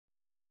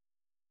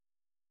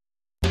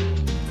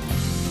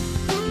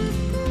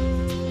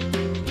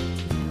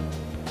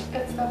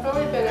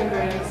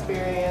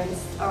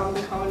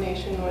the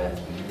combination with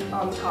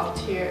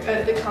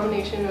the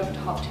combination of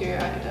top-tier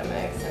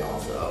academics and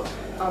also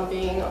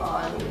being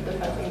on the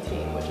fencing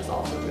team, which is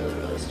also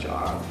really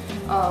strong.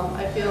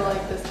 I feel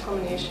like this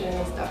combination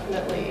is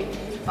definitely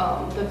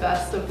the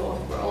best of both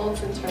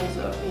worlds in terms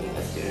of being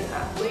a student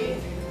athlete,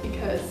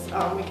 because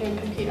we can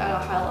compete at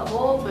a high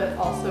level but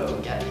also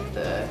get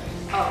the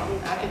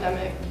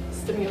academic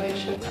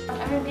stimulation.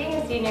 I mean, being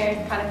a senior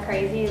is kind of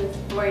crazy. This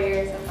 4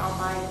 years have gone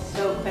by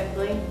so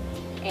quickly,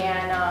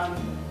 and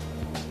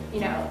you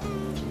know,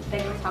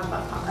 they were talking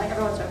about college, like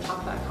everyone sort of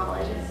talks about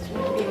college as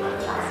being one of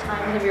the best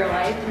times of your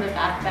life, and the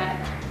fact that,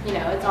 you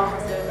know, it's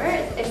almost over.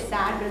 It's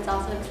sad, but it's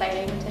also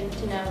exciting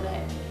to know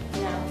that,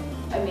 you know,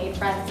 I made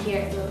friends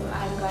here who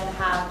I'm going to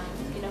have,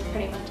 you know,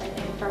 pretty much I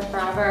think for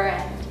forever,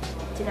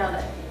 and to know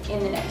that in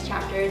the next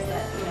chapters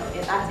that, you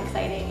know, that's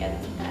exciting,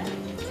 and that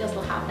you'll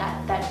still have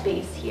that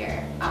base here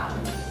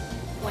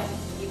when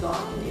you go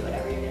off and do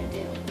whatever you're going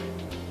to do.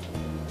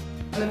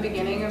 In the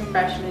beginning of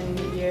freshman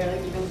year,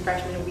 like even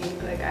freshman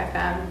week, like I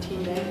found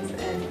teammates,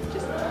 and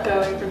just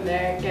going from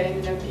there,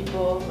 getting to know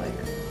people. Like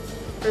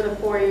for the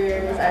 4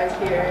 years I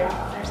was here,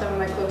 they're some of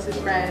my closest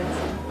friends,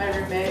 my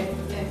roommate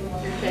in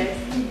your case.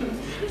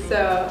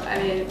 So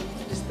I mean,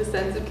 just the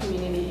sense of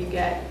community you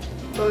get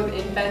both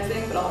in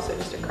fencing but also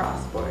just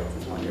across sports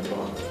is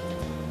wonderful.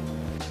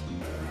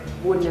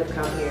 Wouldn't have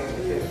come here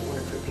if it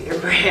weren't for Peter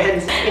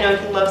Brand. You know,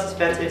 he loves his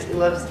fencers, he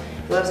loves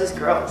his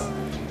girls.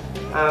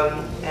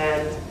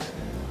 And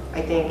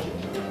I think,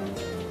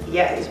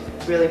 yeah, he's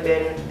really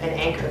been an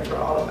anchor for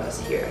all of us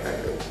here at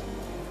our group.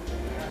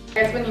 I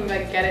guess when you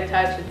like get in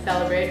touch and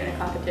celebrate in a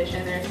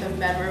competition, there's some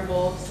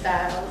memorable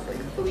styles. Like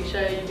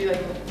Felicia, you do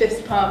like the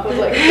fist pump of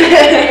like,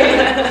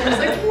 just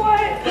like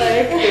what?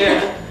 Like,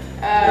 yeah.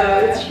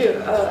 No, it's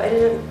true. I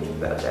didn't think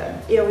about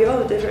that. You know, we all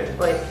have different,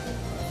 like,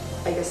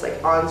 I guess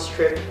like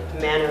on-strip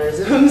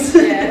mannerisms.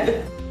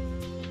 Yeah.